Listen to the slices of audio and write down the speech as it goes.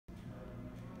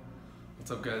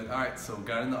What's up, guys? All right, so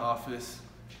got in the office,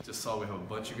 just saw we have a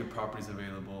bunch of good properties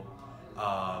available.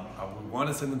 We want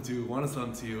to send them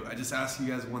to you, I just ask you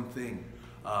guys one thing.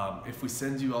 If we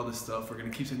send you all this stuff, we're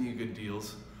gonna keep sending you good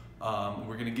deals.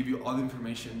 We're gonna give you all the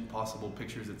information possible,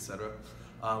 pictures, etc.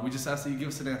 We just ask that you give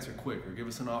us an answer quick or give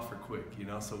us an offer quick,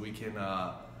 so we can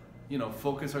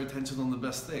focus our attention on the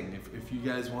best thing. If you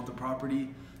guys want the property,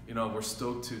 we're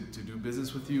stoked to do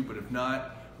business with you, but if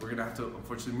not, we're gonna have to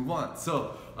unfortunately move on.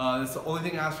 So that's the only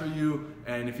thing I ask for you,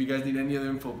 and if you guys need any other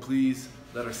info, please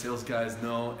let our sales guys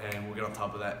know and we'll get on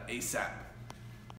top of that ASAP.